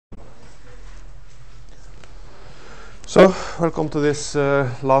So, welcome to this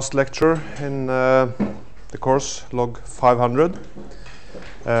last lecture in the course LOG500.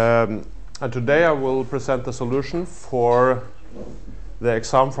 And today I will present the solution for the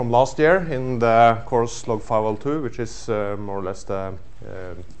exam from last year in the course LOG502, which is more or less the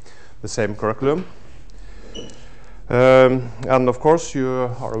same curriculum. And of course you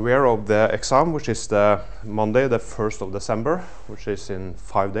are aware of the exam, which is the Monday, the 1st of December, which is in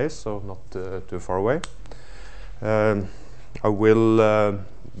 5 days, so not too far away. I will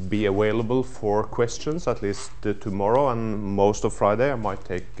be available for questions at least tomorrow and most of Friday. I might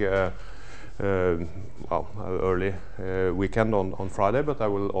take early weekend on Friday, but I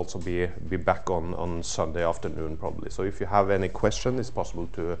will also be back on Sunday afternoon probably. So if you have any question, it's possible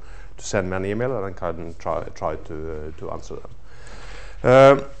to send me an email and I can try to answer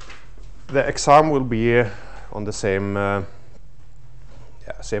them. The exam will be on the same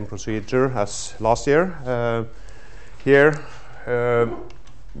procedure as last year. Here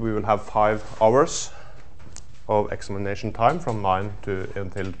we will have 5 hours of examination time from 9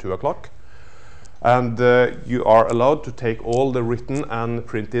 until 2 o'clock. And you are allowed to take all the written and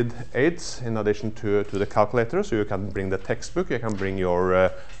printed aids in addition to the calculator. So you can bring the textbook, you can bring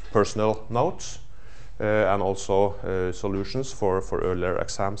your personal notes and also solutions for earlier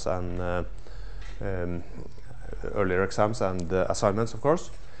exams and assignments, of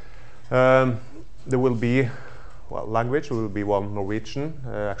course. There will be language will be one Norwegian,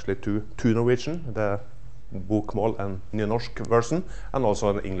 actually two Norwegian, the bokmål and nynorsk version, and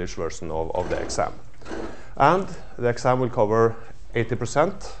also an English version of the exam. And the exam will cover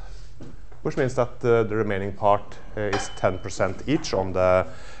 80%, which means that the remaining part is 10% each on the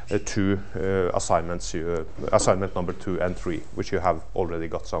two assignments, assignment number 2 and 3, which you have already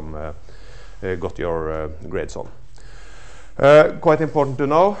got got your grades on. Quite important to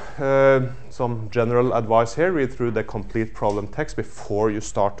know, some general advice here: read through the complete problem text before you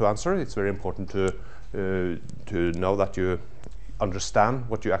start to answer. It's very important to know that you understand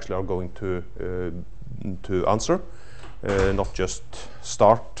what you actually are going to answer, not just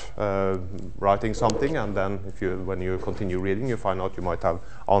start writing something and then when you continue reading you find out you might have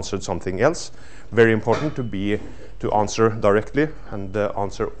answered something else. Very important to answer directly and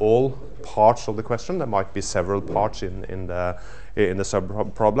answer all parts of the question. There might be several parts in the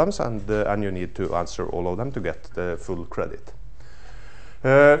sub-problems, and you need to answer all of them to get the full credit.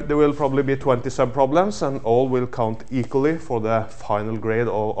 There will probably be 20 sub-problems, and all will count equally for the final grade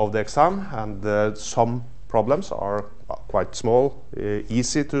of the exam. And some problems are quite small,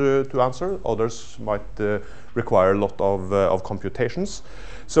 easy to answer. Others might require a lot of computations.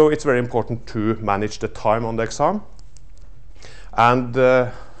 So it's very important to manage the time on the exam. And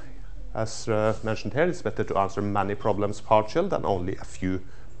as mentioned here, it's better to answer many problems partial than only a few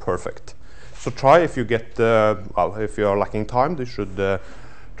perfect. So try, if you get, if you are lacking time, you should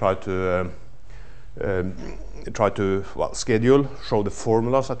try to schedule, show the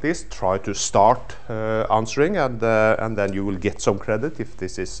formulas at least, try to start answering, and then you will get some credit if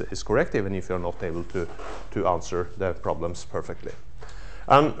this is correct, even if you're not able to answer the problems perfectly.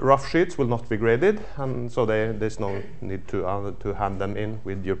 And rough sheets will not be graded, and so there's no need to hand them in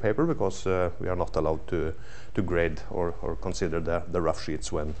with your paper, because we are not allowed to grade or consider the rough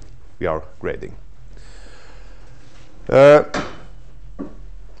sheets when we are grading.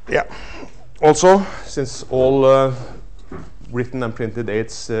 Also, since all written and printed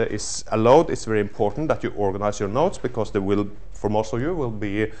aids is allowed, it's very important that you organize your notes, because there will, for most of you, will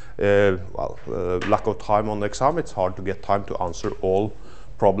be lack of time on the exam. It's hard to get time to answer all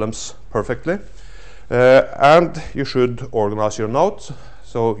problems perfectly. And you should organize your notes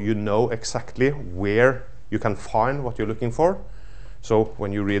so you know exactly where you can find what you're looking for. So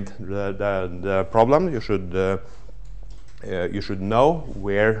when you read the problem, you should know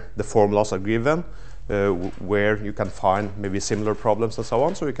where the formulas are given, where you can find maybe similar problems and so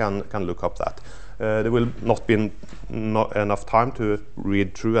on, so you can look up that. There will not be enough time to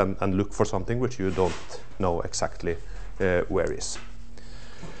read through and look for something which you don't know exactly where is.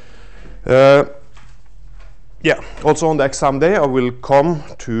 Also on the exam day I will come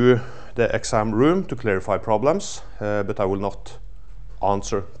to the exam room to clarify problems, but I will not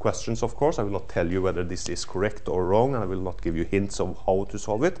answer questions, of course. I will not tell you whether this is correct or wrong, and I will not give you hints of how to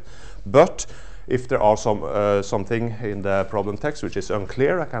solve it. But if there are something in the problem text which is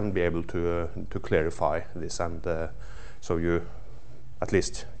unclear, I can be able to clarify this, and so you at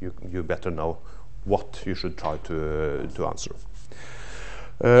least you better know what you should try to answer.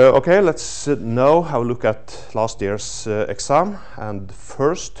 Okay, let's now have a look at last year's exam. And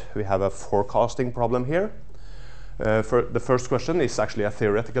first we have a forecasting problem here. The first question is actually a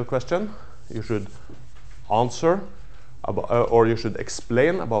theoretical question. You should answer or you should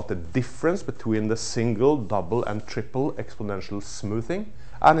explain about the difference between the single, double, and triple exponential smoothing,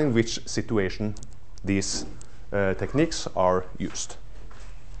 and in which situation these techniques are used.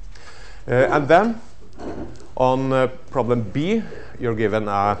 And then on problem B, you're given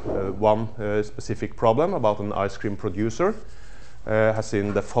one specific problem about an ice cream producer has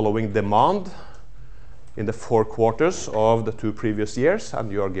seen the following demand in the 4 quarters of the 2 previous years,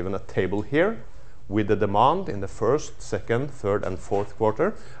 and you are given a table here with the demand in the 1st, 2nd, 3rd, and 4th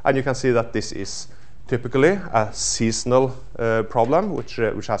quarter. And you can see that this is typically a seasonal problem,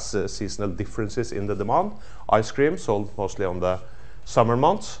 which has seasonal differences in the demand. Ice cream sold mostly on the summer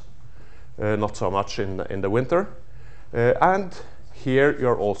months, not so much in the winter. And here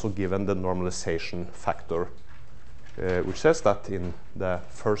you're also given the normalization factor, which says that in the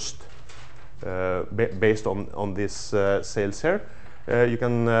first, based on this sales here, you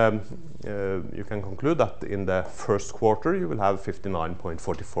can conclude that in the 1st quarter you will have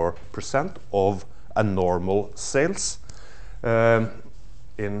 59.44% of a normal sales.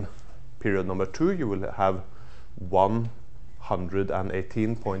 In period number 2 you will have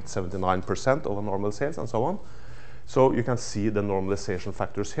 118.79% of a normal sales, and so on. So you can see the normalization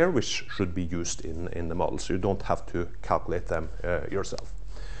factors here, which should be used in the model, so you don't have to calculate them yourself.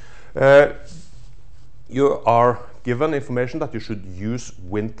 You are given information that you should use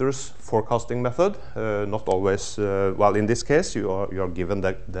Winter's forecasting method. Not always, well, in this case you are given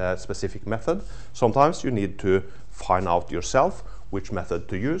the specific method. Sometimes you need to find out yourself which method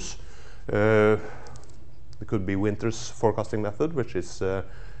to use. It could be Winter's forecasting method, which is a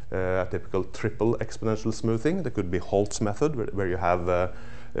typical triple exponential smoothing. There could be Holt's method, where you have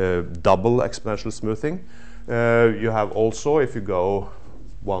double exponential smoothing. You have also, if you go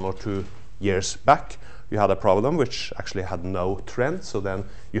 1 or 2 years back, you had a problem which actually had no trend, so then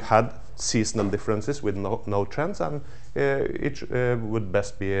you had seasonal differences with no trends, and it would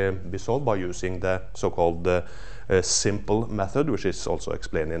best be solved by using the so-called simple method, which is also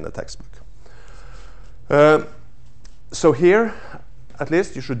explained in the textbook. So here, at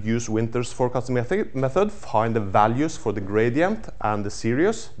least, you should use Winter's forecasting method, find the values for the gradient and the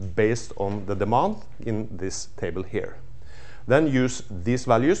series based on the demand in this table here. Then use these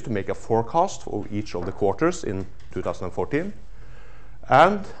values to make a forecast for each of the quarters in 2014.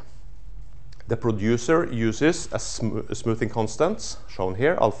 And the producer uses a smoothing constants, shown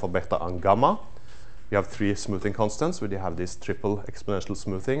here, alpha, beta, and gamma. You have 3 smoothing constants, where you have this triple exponential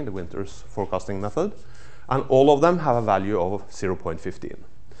smoothing, the Winter's forecasting method. And all of them have a value of 0.15.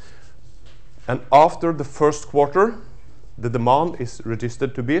 And after the 1st quarter, the demand is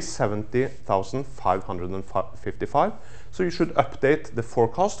registered to be 70,555. So you should update the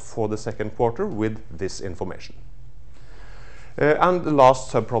forecast for the 2nd quarter with this information. And the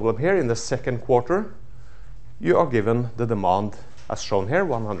last sub-problem here, in the 2nd quarter, you are given the demand as shown here,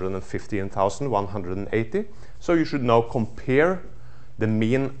 115,180. So you should now compare the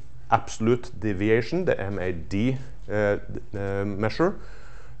mean absolute deviation, the MAD measure,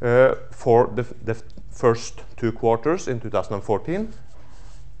 for the first 2 quarters in 2014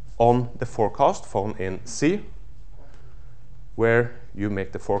 on the forecast found in C, where you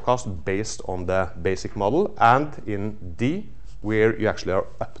make the forecast based on the basic model, and in D, where you actually are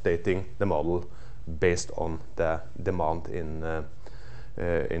updating the model based on the demand in the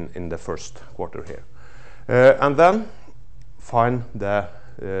 1st quarter here. And then find the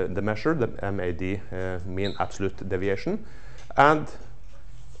measure, the MAD, mean absolute deviation, and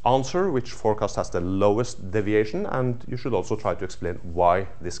answer which forecast has the lowest deviation, and you should also try to explain why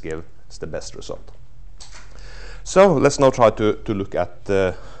this gives the best result. So let's now try to look at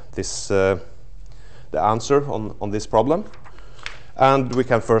the answer on this problem. And we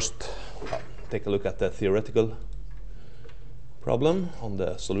can first take a look at the theoretical problem on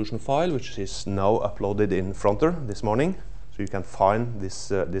the solution file, which is now uploaded in Fronter this morning. So you can find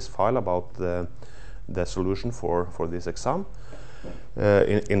this file about the solution for this exam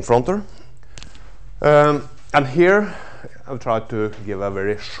in Fronter. And here I'll try to give a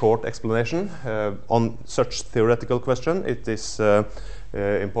very short explanation. On such theoretical question, it is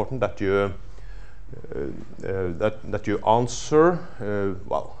important that you answer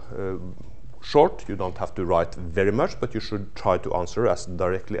short. You don't have to write very much, but you should try to answer as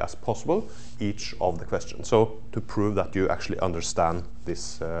directly as possible each of the questions, so to prove that you actually understand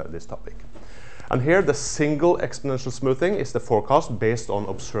this topic. And here the single exponential smoothing is the forecast based on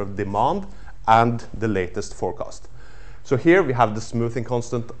observed demand and the latest forecast. So here we have the smoothing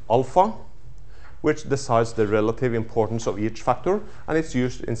constant alpha, which decides the relative importance of each factor, and it's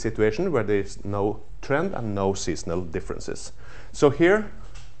used in situations where there is no trend and no seasonal differences. So here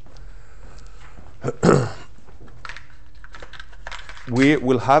we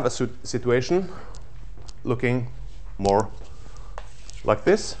will have a situation looking more like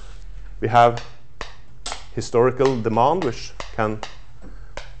this. We have historical demand, which can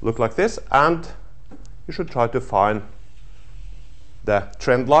look like this, and you should try to find the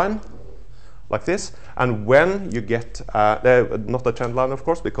trend line like this. And when you get not a trend line, of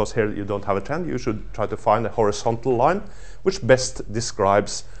course, because here you don't have a trend, you should try to find a horizontal line which best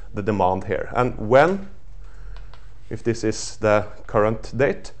describes the demand here. And when, if this is the current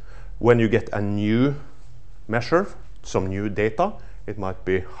date, when you get a new measure, some new data, it might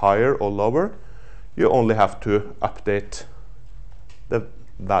be higher or lower, you only have to update the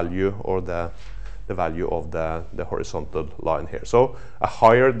value or the value of the horizontal line here. So a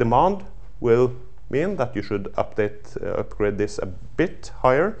higher demand will mean that you should upgrade this a bit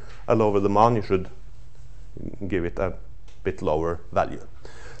higher. A lower demand, you should give it a bit lower value.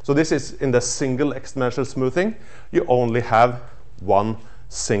 So this is in the single exponential smoothing. You only have one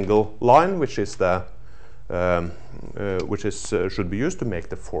single line, which is the should be used to make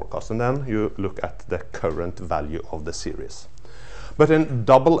the forecast, and then you look at the current value of the series. But in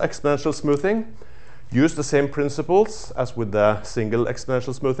double exponential smoothing, use the same principles as with the single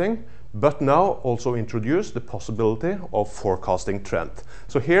exponential smoothing, but now also introduce the possibility of forecasting trend.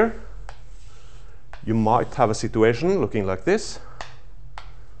 So here you might have a situation looking like this,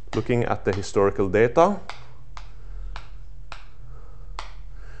 looking at the historical data,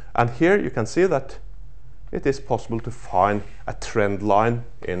 and here you can see that it is possible to find a trend line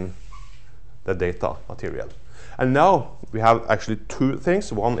in the data material. And now we have actually two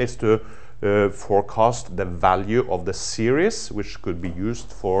things. One is to forecast the value of the series, which could be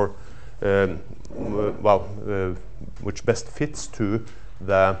used for which best fits to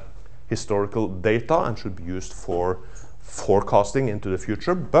the historical data and should be used for forecasting into the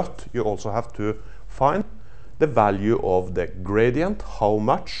future. But you also have to find the value of the gradient, how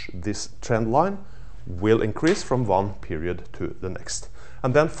much this trend line will increase from one period to the next.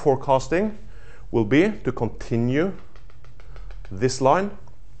 And then forecasting will be to continue this line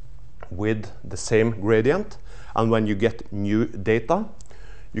with the same gradient, and when you get new data,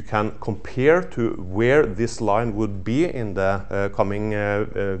 you can compare to where this line would be in the coming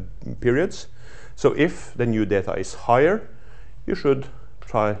periods. So if the new data is higher, you should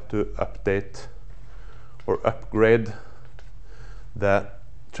try to update or upgrade the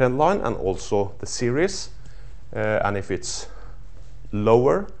trend line and also the series, and if it's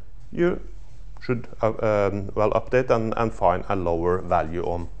lower, you should update and find a lower value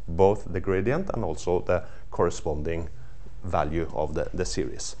on both the gradient and also the corresponding value of the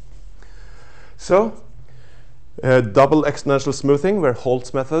series. So double exponential smoothing, where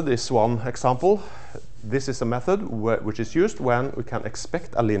Holt's method is one example. This is a method which is used when we can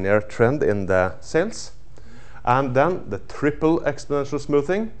expect a linear trend in the sales. And then the triple exponential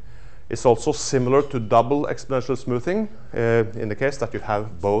smoothing is also similar to double exponential smoothing in the case that you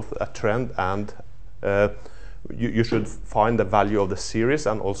have both a trend and you should find the value of the series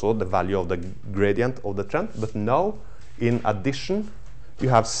and also the value of the gradient of the trend. But now, in addition, you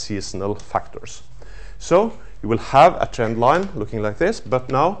have seasonal factors. So you will have a trend line looking like this,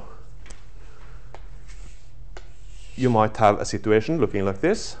 but now you might have a situation looking like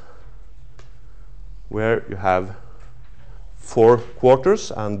this, where you have 4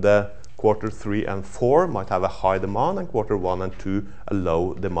 quarters, and quarter 3 and 4 might have a high demand, and quarter 1 and 2 a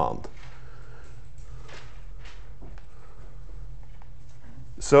low demand.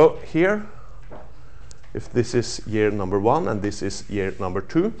 So here, if this is year number 1 and this is year number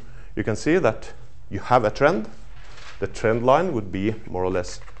 2, you can see that you have a trend. The trend line would be more or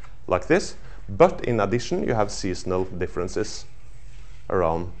less like this, but in addition you have seasonal differences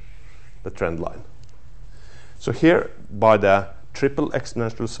around the trend line. So here, by the triple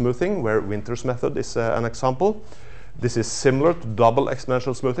exponential smoothing, where Winter's method is an example, this is similar to double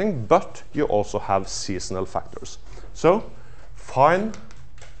exponential smoothing, but you also have seasonal factors. So find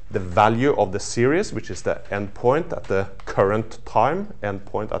the value of the series, which is the endpoint at the current time,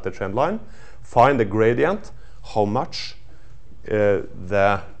 endpoint at the trend line. Find the gradient, how much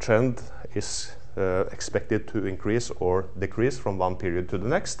the trend is expected to increase or decrease from one period to the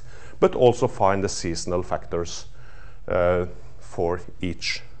next, but also find the seasonal factors for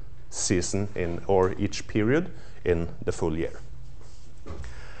each season or each period in the full year.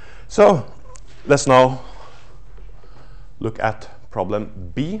 So let's now look at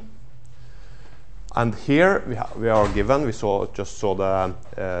problem B. And here we are given, we just saw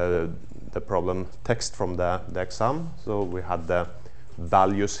the problem text from the exam. So we had the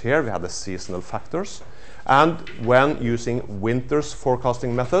values here, we had the seasonal factors, And when using winter's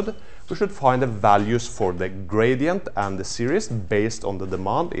forecasting method, we should find the values for the gradient and the series based on the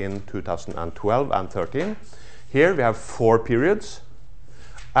demand in 2012 and 13. Here we have 4 periods,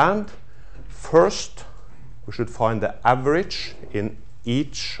 and first we should find the average in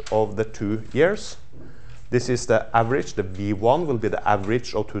each of the 2 years. This is the average. The V1 will be the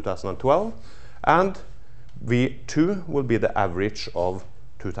average of 2012, and V2 will be the average of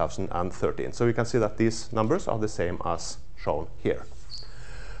 2013. So you can see that these numbers are the same as shown here.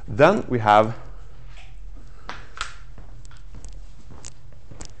 Then we have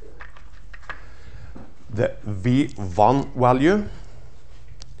the V1 value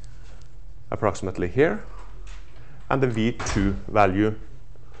approximately here, and the V2 value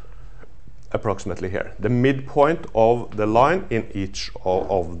approximately here. The midpoint of the line in each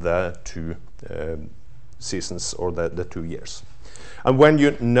of the 2 seasons, or the 2 years. And when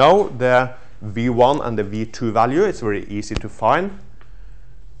you know the V1 and the V2 value, it's very easy to find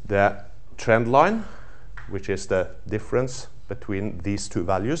the trend line, which is the difference between these 2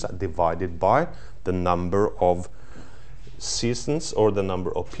 values divided by the number of seasons, or the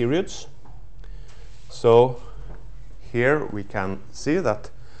number of periods. So here we can see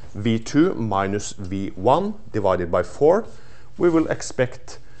that V2 minus V1 divided by 4, we will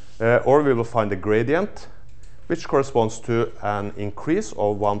expect, or we will find the gradient, which corresponds to an increase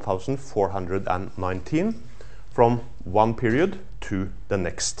of 1,419 from one period to the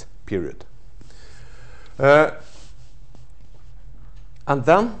next period. And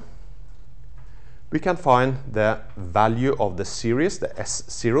then we can find the value of the series, the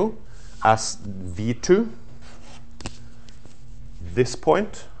S0, as V2, this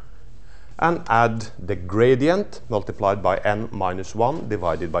point, and add the gradient multiplied by n minus 1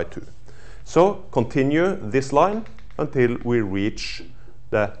 divided by 2. So continue this line until we reach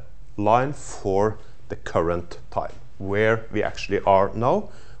the line for the current time, where we actually are now,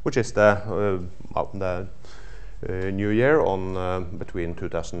 which is the new year on between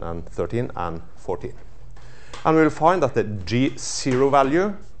 2013 and 14. And we'll find that the G0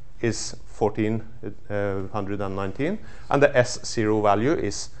 value is 1419, and the S0 value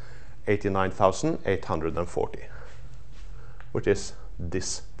is 89,840, which is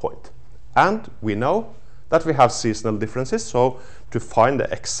this point. And we know that we have seasonal differences, so to find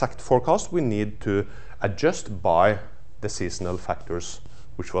the exact forecast we need to adjust by the seasonal factors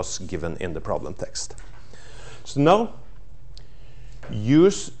which was given in the problem text. So now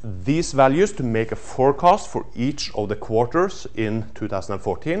use these values to make a forecast for each of the quarters in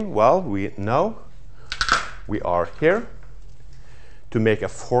 2014. Well, we know we are here. To make a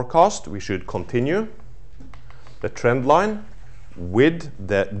forecast, we should continue the trend line with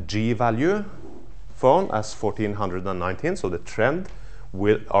the G value found as 1419. So the trend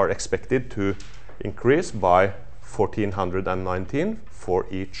are expected to increase by 1419 for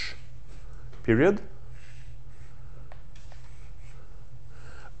each period.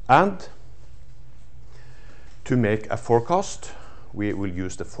 And to make a forecast, we will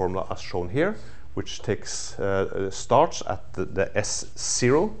use the formula as shown here, which takes starts at the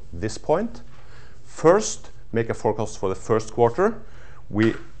S0, this point. First, make a forecast for the first quarter.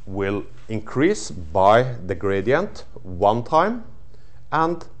 We will increase by the gradient 1 time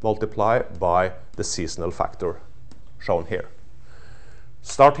and multiply by the seasonal factor shown here.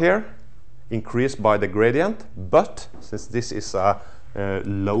 Start here, increase by the gradient, but since this is a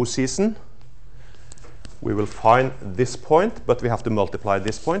low season, we will find this point, but we have to multiply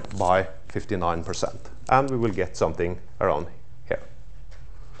this point by 59%, and we will get something around here.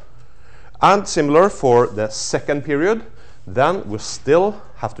 And similar for the second period, then we still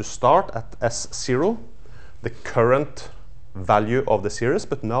have to start at S0, the current value of the series,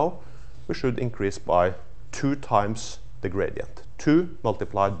 but now we should increase by 2 times the gradient, 2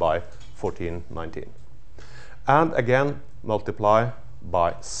 multiplied by 1419. And again, multiply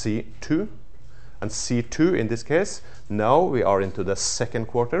by C2. And C2 in this case, now we are into the second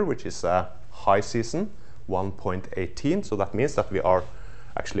quarter, which is a high season, 1.18. So that means that we are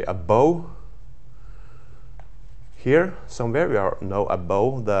actually above here somewhere. We are now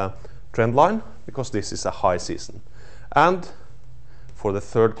above the trend line because this is a high season. And for the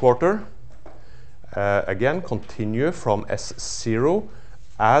third quarter, again, continue from S0,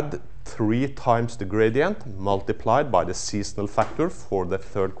 add 3 times the gradient multiplied by the seasonal factor for the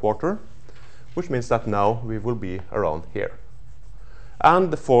third quarter, which means that now we will be around here.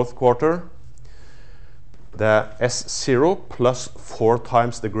 And the fourth quarter, the S0 plus 4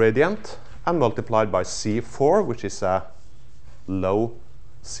 times the gradient and multiplied by C4, which is a low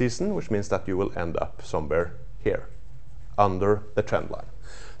season, which means that you will end up somewhere here under the trend line.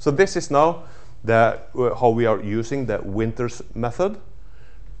 So this is now how we are using the Winters method,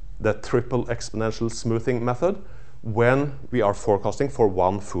 the triple exponential smoothing method, when we are forecasting for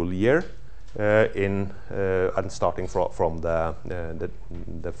one full year and starting from the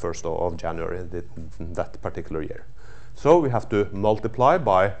 1st of January, that particular year. So we have to multiply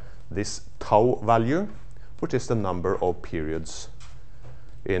by this tau value, which is the number of periods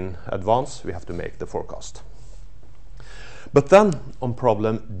in advance we have to make the forecast. But then on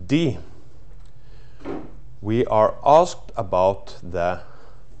problem D, we are asked about the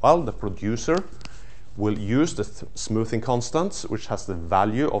producer will use the smoothing constants, which has the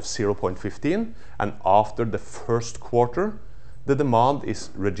value of 0.15, and after the first quarter, the demand is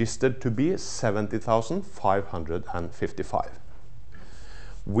registered to be 70,555.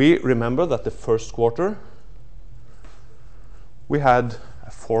 We remember that the first quarter, we had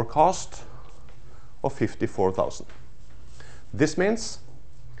a forecast of 54,000. This means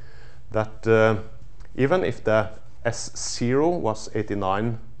that even if the S0 was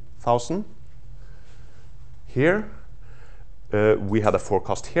 89,000, here we had a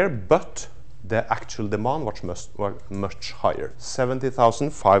forecast here, but the actual demand was much higher,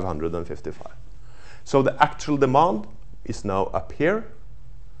 70,555. So the actual demand is now up here,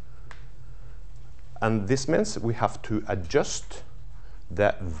 and this means we have to adjust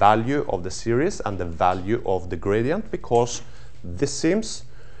the value of the series and the value of the gradient, because this seems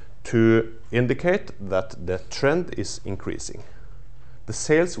to indicate that the trend is increasing. The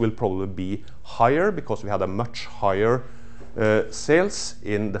sales will probably be higher because we had a much higher sales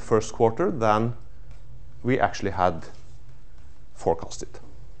in the first quarter than we actually had forecasted.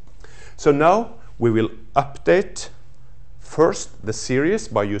 So now we will update first the series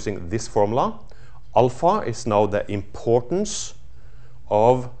by using this formula. Alpha is now the importance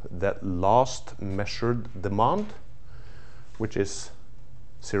of the last measured demand, which is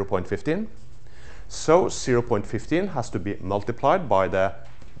 0.15. So 0.15 has to be multiplied by the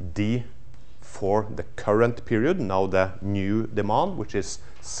D for the current period, now the new demand, which is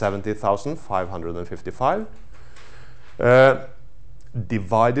 70,555,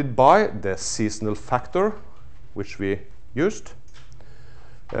 divided by the seasonal factor, which we used,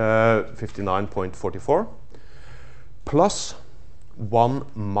 59.44, plus 1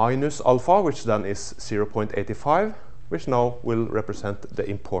 minus alpha, which then is 0.85, which now will represent the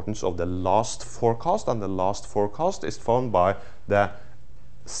importance of the last forecast, and the last forecast is found by the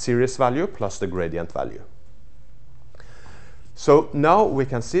series value plus the gradient value. So now we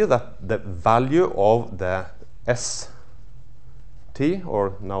can see that the value of the ST,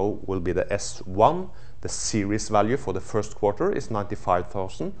 or now will be the S1, the series value for the first quarter is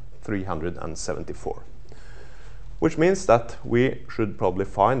 95,374, which means that we should probably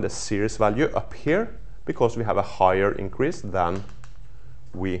find the series value up here, because we have a higher increase than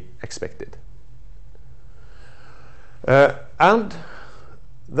we expected. And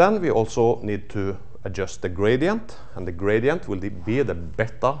then we also need to adjust the gradient, and the gradient will be the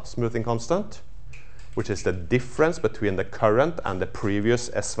beta smoothing constant, which is the difference between the current and the previous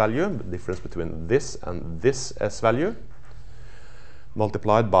S value, the difference between this and this S value,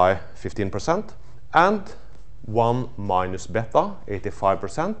 multiplied by 15%, and 1 minus beta,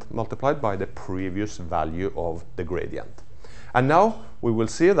 85%, multiplied by the previous value of the gradient. And now we will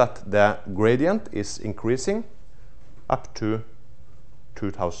see that the gradient is increasing up to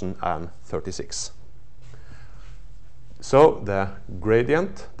 2036. So the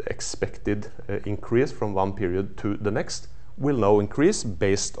gradient, the expected increase from one period to the next, will now increase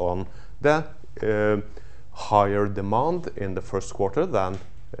based on the higher demand in the first quarter than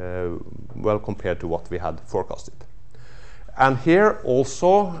well compared to what we had forecasted. And here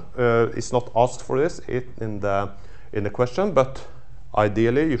also it's not asked for this in the question, but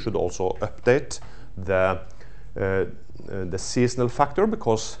ideally you should also update the seasonal factor,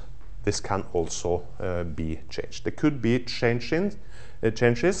 because this can also be changed. There could be changes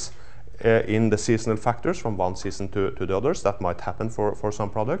in the seasonal factors from one season to the others. That might happen for some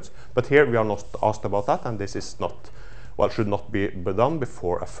products, but here we are not asked about that, and this is not, well, should not be done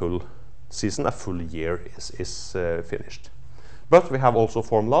before a full season, a full year is finished. But we have also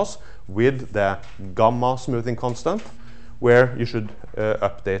formulas with the gamma smoothing constant, where you should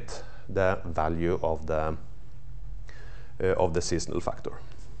update the value of the seasonal factor.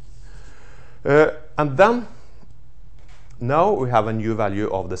 And then now we have a new value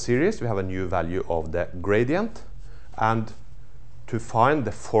of the series, we have a new value of the gradient, and to find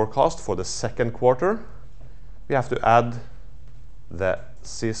the forecast for the second quarter, we have to add the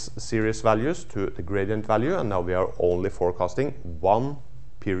series values to the gradient value, and now we are only forecasting one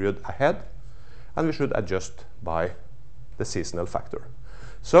period ahead, and we should adjust by the seasonal factor.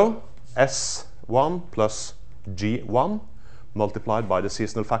 So S 1 plus G1 multiplied by the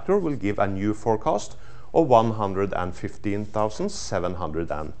seasonal factor will give a new forecast of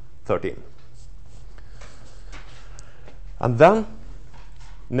 115,713. And then,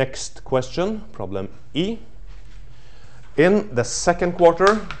 next question, problem E. In the second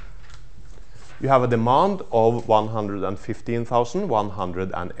quarter, you have a demand of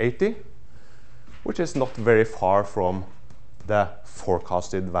 115,180, which is not very far from the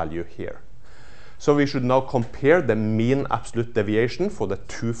forecasted value here. So we should now compare the mean absolute deviation for the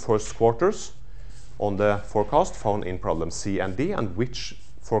two first quarters on the forecast found in problem C and D, and which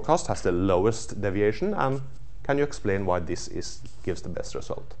forecast has the lowest deviation, and can you explain why this gives the best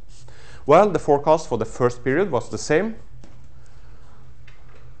result? Well, the forecast for the first period was the same.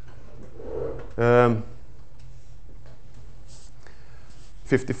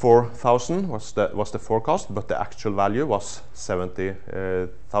 54,000 was the forecast, but the actual value was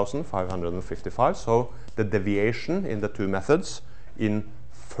 70,555. So the deviation in the two methods in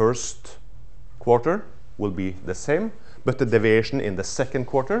first quarter will be the same, but the deviation in the second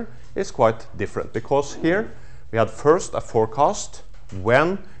quarter is quite different, because here we had first a forecast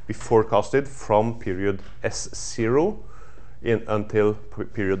when we forecasted from period S0 until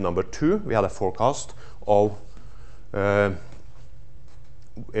period number 2. We had a forecast of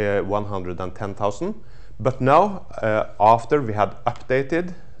 110,000, but now after we had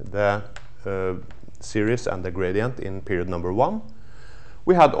updated the series and the gradient in period number 1,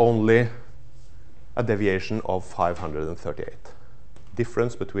 we had only a deviation of 538.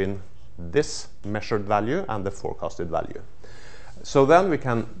 Difference between this measured value and the forecasted value. So then we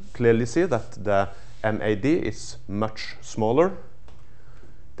can clearly see that the MAD is much smaller.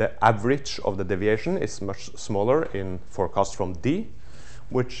 The average of the deviation is much smaller in forecast from D,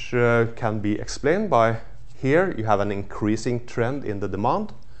 which can be explained by here you have an increasing trend in the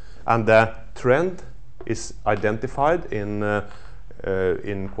demand, and the trend is identified in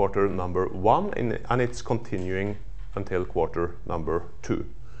quarter number 1, and it's continuing until quarter number 2.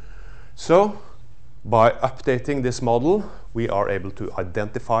 So by updating this model, we are able to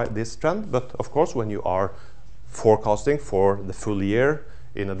identify this trend, but of course when you are forecasting for the full year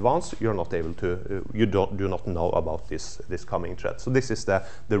in advance, you're not able to, you do not know about this coming trend. So this is the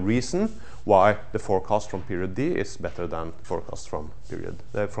reason why the forecast from period D is better than forecast from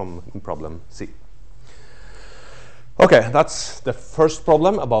from problem C. Okay, that's the first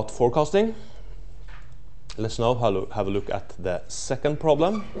problem about forecasting. Let's now have a look at the second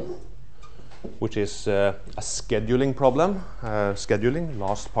problem, which is a scheduling problem. Scheduling,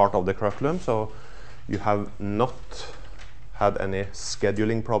 last part of the curriculum, so you have not had any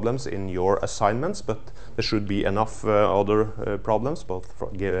scheduling problems in your assignments, but there should be enough other problems, both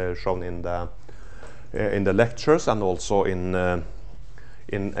shown in the lectures and also in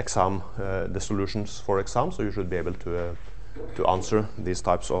exam, the solutions for exam. So you should be able to answer these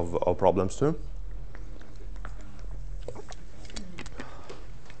types of problems too.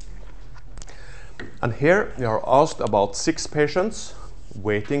 And here we are asked about 6 patients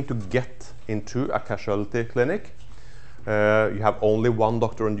waiting to get into a casualty clinic. You have only one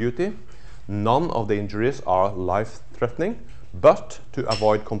doctor on duty. None of the injuries are life-threatening, but to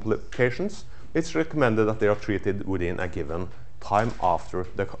avoid complications, it's recommended that they are treated within a given time after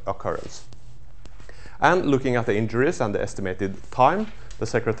the occurrence. And looking at the injuries and the estimated time, the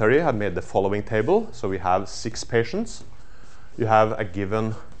secretary had made the following table. So we have 6 patients. You have a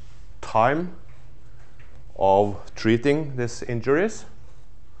given time of treating these injuries,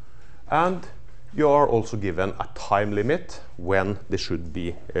 and you are also given a time limit when they should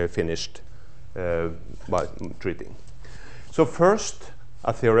be finished by treating. So first,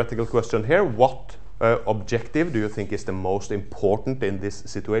 a theoretical question here. What objective do you think is the most important in this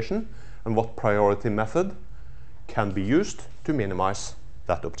situation, and what priority method can be used to minimize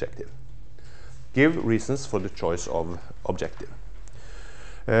that objective? Give reasons for the choice of objective.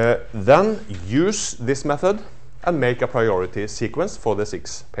 Then use this method and make a priority sequence for the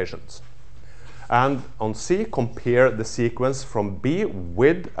 6 patients. And on C, compare the sequence from B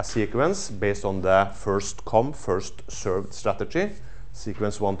with a sequence based on the first come, first served strategy,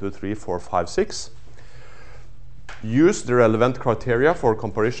 sequence 1, 2, 3, 4, 5, 6. Use the relevant criteria for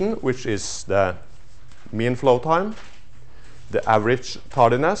comparison, which is the mean flow time, the average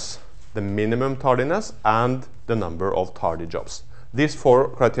tardiness, the minimum tardiness, and the number of tardy jobs. These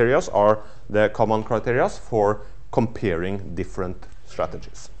 4 criteria are the common criteria for comparing different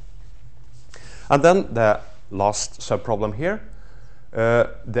strategies. And then the last subproblem here,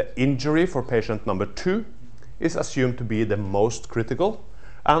 the injury for patient number 2 is assumed to be the most critical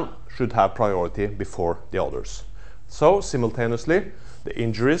and should have priority before the others. So simultaneously, the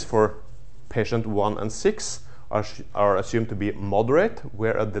injuries for patient 1 and 6 are assumed to be moderate,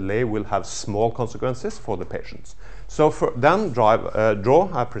 where a delay will have small consequences for the patients. So then draw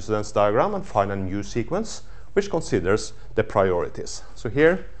a precedence diagram and find a new sequence which considers the priorities. So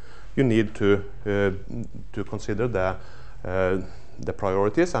here you need to consider the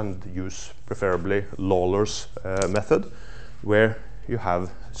priorities and use preferably Lawler's method, where you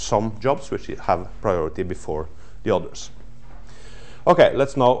have some jobs which have priority before the others. Okay,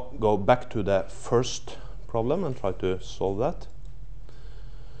 let's now go back to the first problem and try to solve that.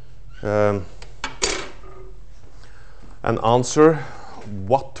 And answer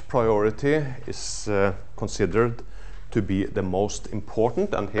what priority is considered to be the most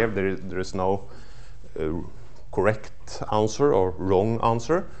important. And here there is no correct answer or wrong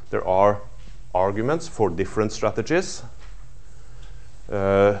answer. There are arguments for different strategies.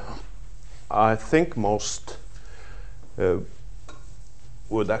 I think most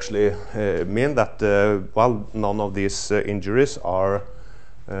would actually mean that while none of these injuries are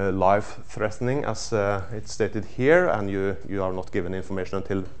life-threatening, as it's stated here, and you are not given information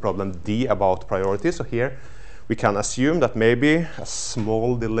until problem D about priority. So here we can assume that maybe a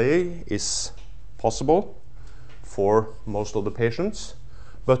small delay is possible for most of the patients,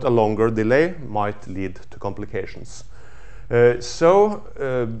 but a longer delay might lead to complications.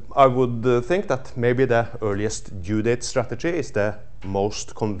 I would think that maybe the earliest due date strategy is the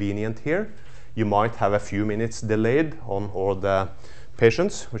most convenient here. You might have a few minutes delayed on all the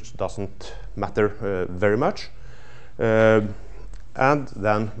patients, which doesn't matter very much. And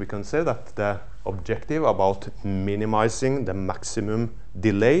then we can say that the objective about minimizing the maximum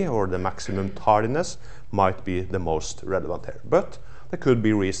delay or the maximum tardiness might be the most relevant here. But there could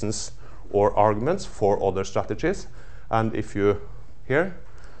be reasons or arguments for other strategies. And if you here,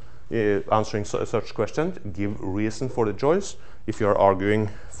 answering such questions, give reason for the choice. If you are arguing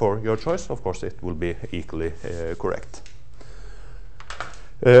for your choice, of course, it will be equally correct.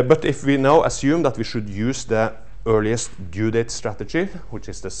 But if we now assume that we should use the earliest due date strategy, which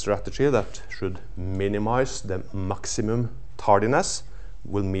is the strategy that should minimize the maximum tardiness,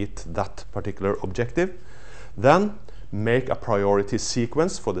 will meet that particular objective, then make a priority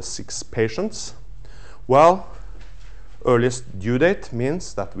sequence for the 6 patients. Well, earliest due date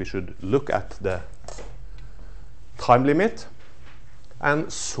means that we should look at the time limit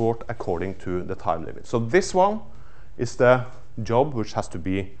and sort according to the time limit. So this one is the job which has to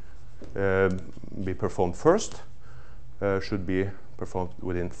be performed first, should be performed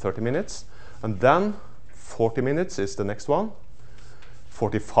within 30 minutes, and then 40 minutes is the next one,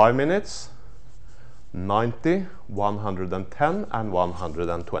 45 minutes, 90, 110, and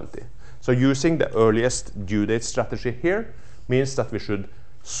 120. So using the earliest due date strategy here means that we should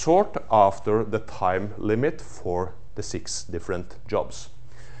sort after the time limit for the 6 different jobs.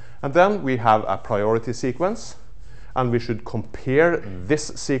 And then we have a priority sequence, and we should compare this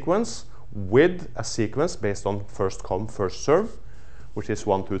sequence with a sequence based on first come, first serve, which is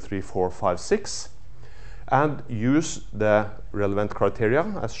 1, 2, 3, 4, 5, 6, and use the relevant criteria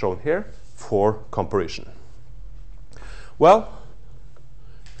as shown here for comparison. Well,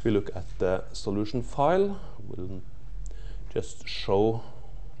 if we look at the solution file, we'll just show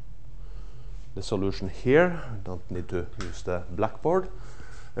the solution here. Don't need to use the blackboard,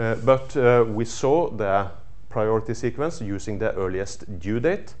 but we saw the priority sequence using the earliest due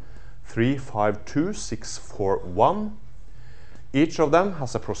date 3, 5, 2, 6, 4, 1. Each of them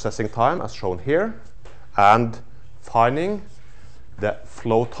has a processing time as shown here, and finding the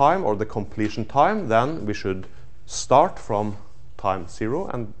flow time or the completion time, then we should start from time 0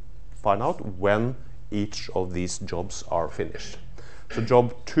 and find out when each of these jobs are finished. So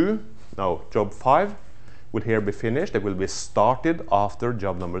job 5 will here be finished. It will be started after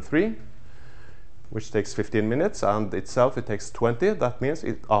job number 3, which takes 15 minutes, and itself it takes 20. That means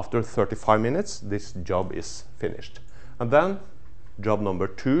after 35 minutes this job is finished. And then job number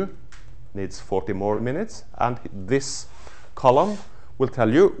 2 needs 40 more minutes, and this column will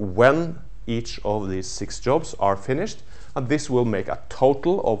tell you when each of these 6 jobs are finished, and this will make a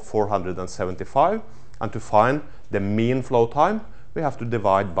total of 475. And to find the mean flow time, we have to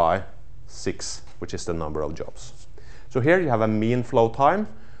divide by 6, which is the number of jobs. So here you have a mean flow time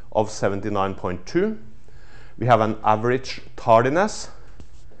of 79.2. We have an average tardiness.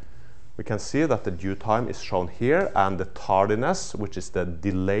 We can see that the due time is shown here, and the tardiness, which is the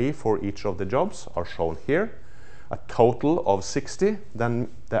delay for each of the jobs, are shown here. A total of 60, then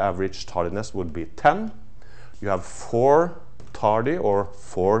the average tardiness would be 10. You have 4 tardy or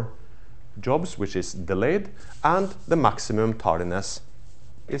 4 jobs which is delayed, and the maximum tardiness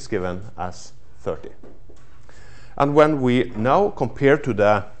is given as 30. And when we now compare to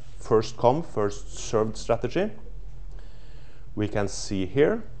the first come, first served strategy, we can see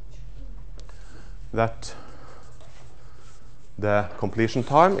here that the completion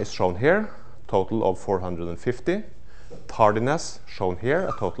time is shown here, total of 450. Tardiness shown here,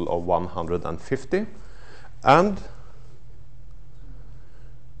 a total of 150. And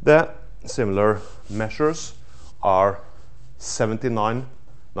the similar measures are 75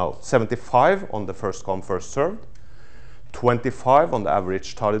 on the first come, first served, 25 on the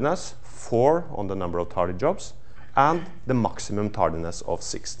average tardiness, 4 on the number of tardy jobs, and the maximum tardiness of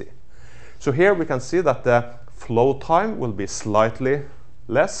 60. So here we can see that the flow time will be slightly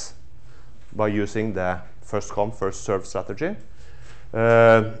less by using the first come, first served strategy.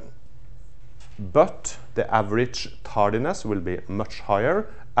 But the average tardiness will be much higher,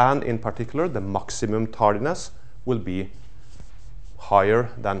 and in particular the maximum tardiness will be higher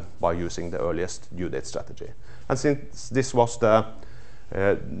than by using the earliest due date strategy. And since this was the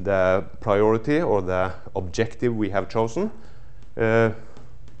priority or the objective we have chosen,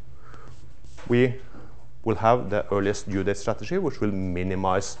 we will have the earliest due date strategy, which will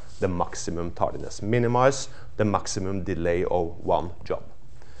minimize the maximum tardiness, minimize the maximum delay of one job.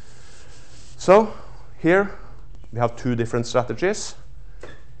 So here we have two different strategies,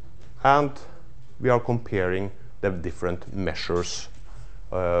 and we are comparing the different measures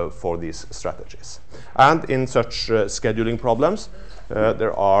for these strategies. And in such scheduling problems,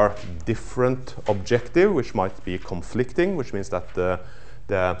 there are different objectives which might be conflicting, which means that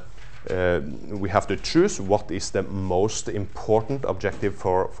we have to choose what is the most important objective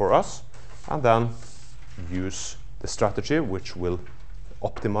for us, and then use the strategy which will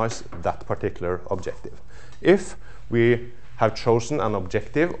optimize that particular objective. If we have chosen an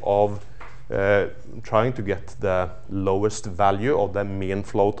objective of trying to get the lowest value of the mean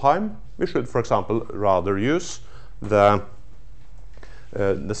flow time, we should, for example, rather use the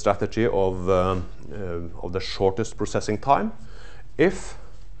strategy of the shortest processing time. If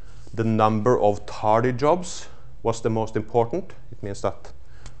the number of tardy jobs was the most important, it means that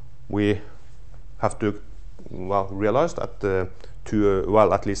we have to realize that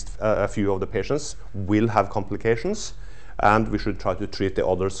at least a few of the patients will have complications, and we should try to treat the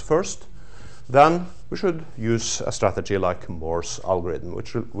others first. Then we should use a strategy like Moore's algorithm,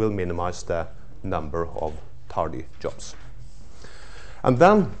 which will minimize the number of tardy jobs. And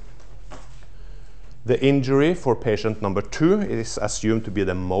then the injury for patient number 2 is assumed to be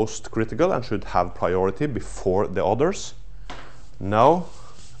the most critical and should have priority before the others. Now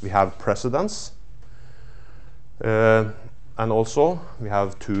we have precedence, and also we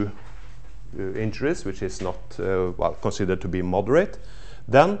have 2 injuries which is not considered to be moderate.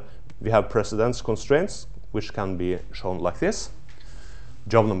 Then we have precedence constraints, which can be shown like this.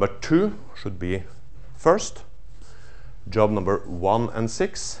 Job number 2 should be first. Job number 1 and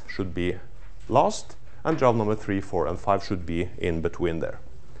 6 should be last. And job number 3, 4, and 5 should be in between there.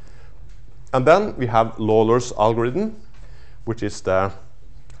 And then we have Lawler's algorithm, which is the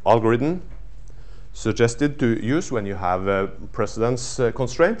algorithm suggested to use when you have precedence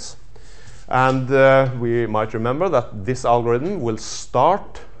constraints. And we might remember that this algorithm will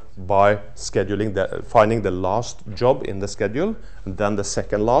start by finding the last job in the schedule, and then the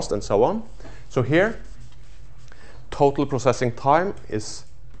second last, and so on. So here, total processing time is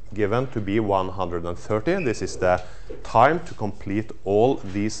given to be 130. This is the time to complete all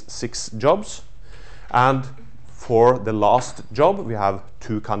these 6 jobs. And for the last job, we have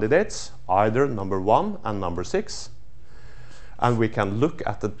 2 candidates, either number 1 and number 6. And we can look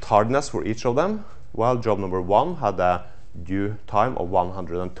at the tardiness for each of them. Well, job number 1 had a due time of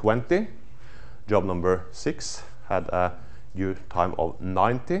 120. Job number 6 had a due time of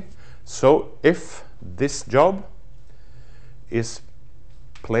 90. So if this job is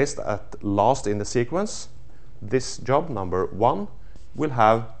placed at last in the sequence, this job number 1 will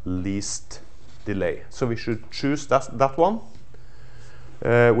have least delay. So we should choose that one,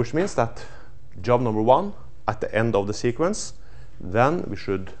 which means that job number 1 at the end of the sequence, then we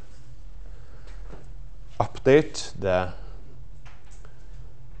should update the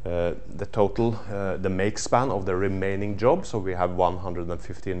total, the make span of the remaining job. So we have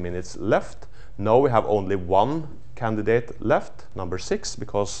 115 minutes left. Now we have only 1 candidate left, number 6,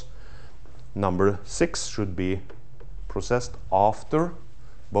 because number 6 should be processed after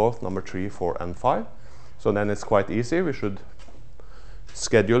both number 3, 4, and 5. So then it's quite easy. We should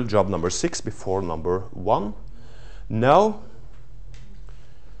schedule job number 6 before number 1. Now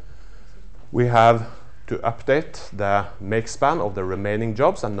we have to update the make span of the remaining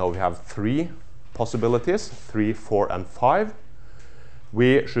jobs, and now we have 3 possibilities, 3, 4, and 5.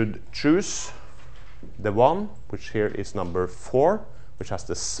 We should choose the one, which here is number 4, which has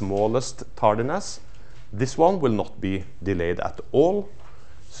the smallest tardiness. This one will not be delayed at all,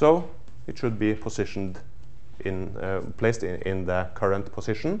 so it should be positioned placed in the current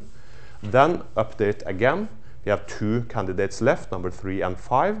position. Then update again. We have 2 candidates left, number 3 and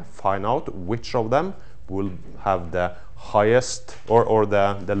 5. Find out which of them will have the highest or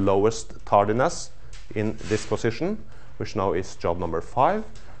the lowest tardiness in this position, which now is job number 5.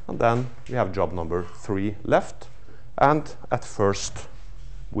 And then we have job number 3 left. And at first,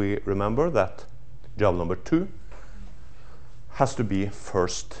 we remember that job number 2 has to be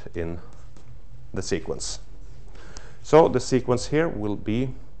first in the sequence. So the sequence here will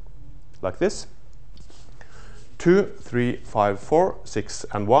be like this: 2, 3, 5, 4, 6,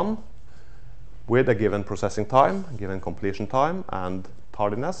 and 1, with a given processing time, given completion time, and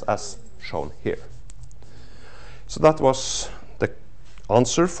tardiness as shown here. So that was the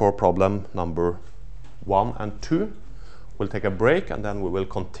answer for problem number 1 and 2. We'll take a break, and then we will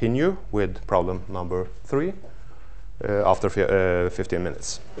continue with problem number 3 after 15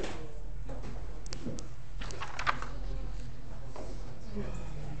 minutes.